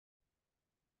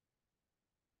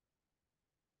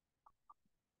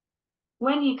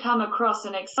When you come across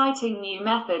an exciting new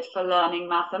method for learning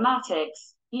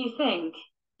mathematics, you think,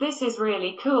 this is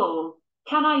really cool.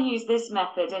 Can I use this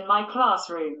method in my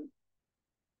classroom?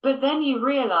 But then you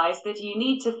realize that you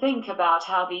need to think about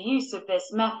how the use of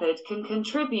this method can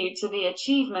contribute to the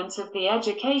achievement of the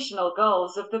educational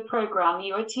goals of the program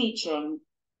you are teaching.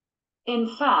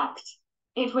 In fact,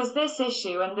 it was this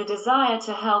issue and the desire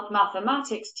to help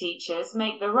mathematics teachers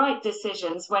make the right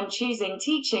decisions when choosing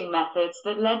teaching methods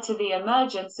that led to the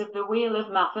emergence of the Wheel of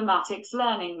Mathematics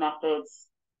learning methods.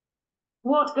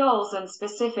 What goals and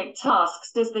specific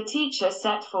tasks does the teacher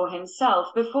set for himself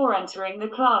before entering the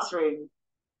classroom?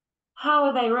 How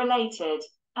are they related?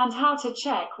 And how to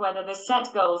check whether the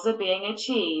set goals are being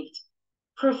achieved?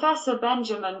 Professor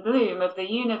Benjamin Bloom of the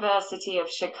University of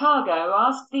Chicago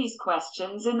asked these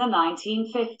questions in the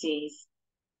 1950s,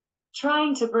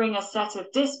 trying to bring a set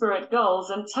of disparate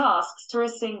goals and tasks to a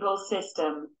single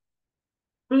system.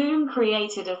 Bloom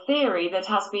created a theory that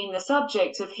has been the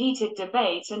subject of heated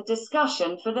debate and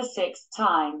discussion for the sixth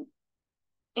time.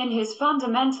 In his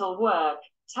fundamental work,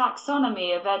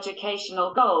 Taxonomy of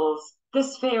Educational Goals, The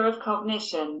Sphere of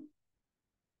Cognition,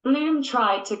 Bloom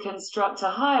tried to construct a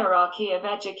hierarchy of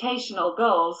educational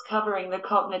goals covering the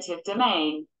cognitive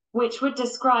domain, which would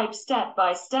describe step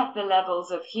by step the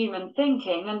levels of human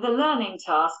thinking and the learning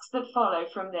tasks that follow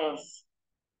from this.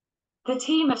 The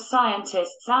team of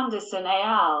scientists Anderson et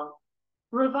al.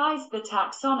 Revised the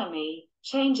taxonomy,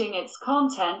 changing its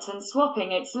content and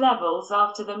swapping its levels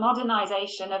after the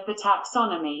modernization of the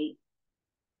taxonomy.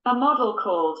 A model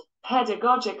called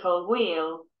Pedagogical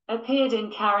Wheel appeared in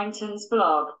Carrington's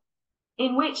blog,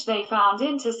 in which they found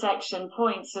intersection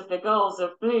points of the goals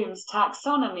of Bloom's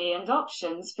taxonomy and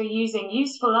options for using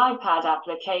useful iPad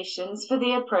applications for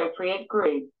the appropriate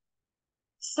group.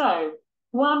 So,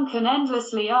 one can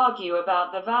endlessly argue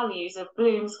about the values of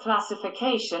Bloom's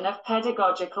classification of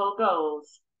pedagogical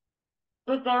goals.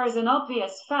 But there is an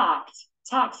obvious fact: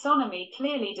 taxonomy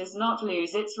clearly does not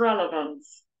lose its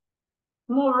relevance.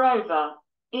 Moreover,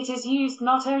 it is used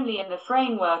not only in the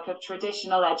framework of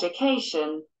traditional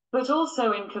education, but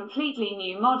also in completely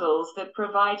new models that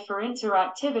provide for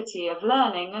interactivity of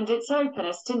learning and its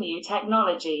openness to new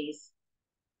technologies.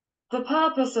 The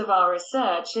purpose of our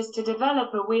research is to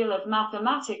develop a wheel of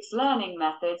mathematics learning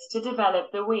methods to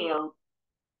develop the wheel.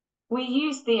 We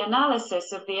used the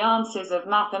analysis of the answers of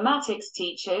mathematics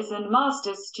teachers and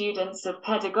master's students of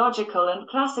pedagogical and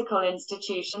classical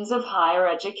institutions of higher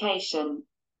education.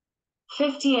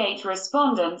 58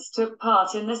 respondents took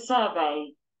part in the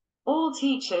survey. All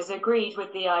teachers agreed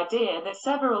with the idea that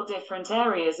several different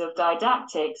areas of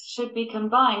didactics should be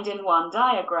combined in one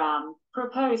diagram,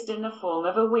 proposed in the form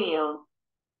of a wheel.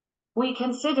 We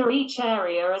consider each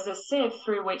area as a sieve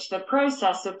through which the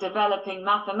process of developing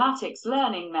mathematics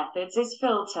learning methods is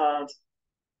filtered.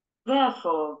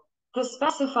 Therefore, the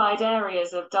specified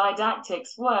areas of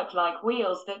didactics work like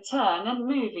wheels that turn and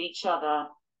move each other.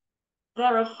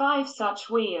 There are 5 such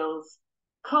wheels.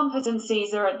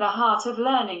 Competencies are at the heart of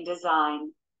learning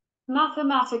design.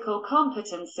 Mathematical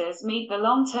competences meet the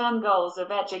long-term goals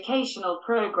of educational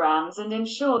programs and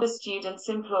ensure the student's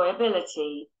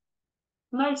employability.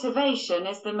 Motivation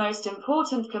is the most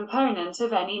important component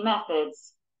of any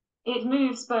methods. It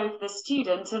moves both the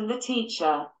student and the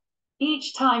teacher,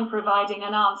 each time providing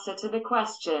an answer to the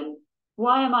question,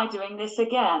 why am I doing this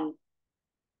again?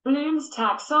 Bloom's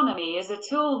taxonomy is a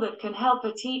tool that can help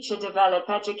a teacher develop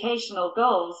educational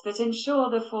goals that ensure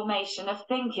the formation of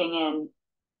thinking in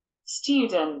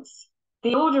students,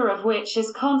 the order of which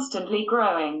is constantly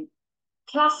growing.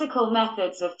 Classical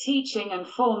methods of teaching and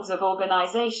forms of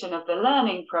organization of the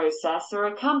learning process are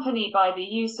accompanied by the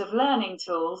use of learning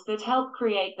tools that help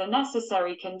create the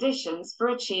necessary conditions for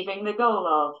achieving the goal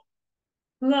of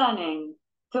learning.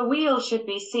 The wheel should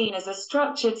be seen as a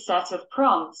structured set of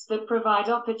prompts that provide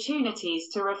opportunities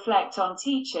to reflect on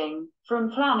teaching,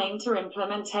 from planning to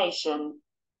implementation.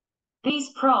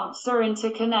 These prompts are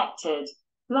interconnected,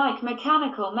 like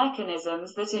mechanical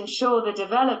mechanisms that ensure the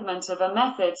development of a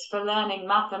methods for learning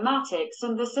mathematics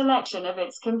and the selection of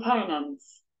its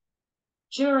components.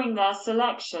 During their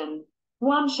selection,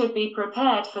 one should be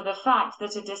prepared for the fact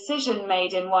that a decision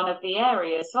made in one of the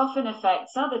areas often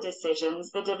affects other decisions.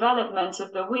 The development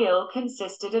of the wheel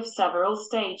consisted of several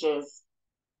stages.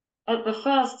 At the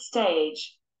first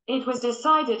stage, it was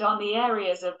decided on the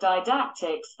areas of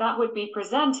didactics that would be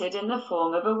presented in the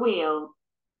form of a wheel.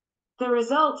 The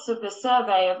results of the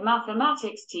survey of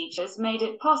mathematics teachers made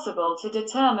it possible to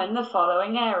determine the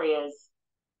following areas: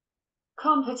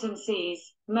 competencies,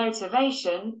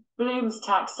 motivation, Bloom's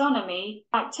taxonomy,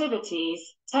 activities,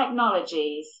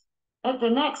 technologies. At the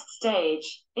next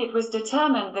stage, it was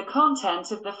determined the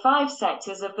content of the 5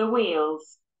 sectors of the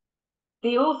wheels.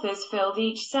 The authors filled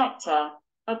each sector: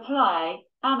 apply,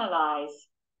 analyze,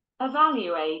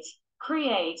 evaluate,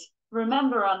 create,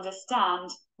 remember,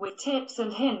 understand, with tips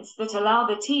and hints that allow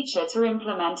the teacher to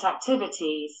implement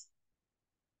activities.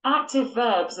 Active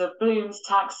verbs of Bloom's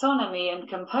taxonomy and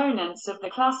components of the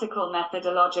classical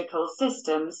methodological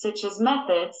system, such as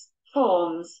methods,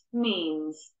 forms,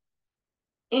 means.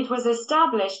 It was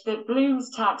established that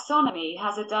Bloom's taxonomy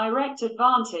has a direct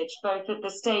advantage both at the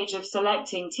stage of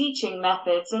selecting teaching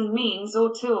methods and means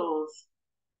or tools,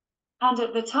 and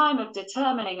at the time of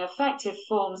determining effective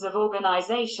forms of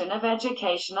organization of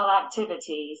educational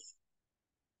activities.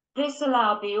 This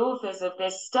allowed the authors of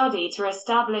this study to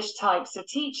establish types of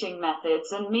teaching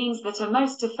methods and means that are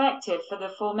most effective for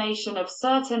the formation of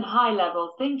certain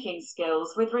high-level thinking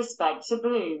skills with respect to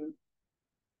Bloom,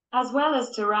 as well as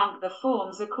to rank the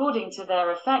forms according to their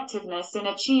effectiveness in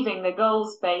achieving the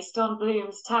goals based on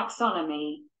Bloom's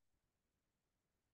taxonomy.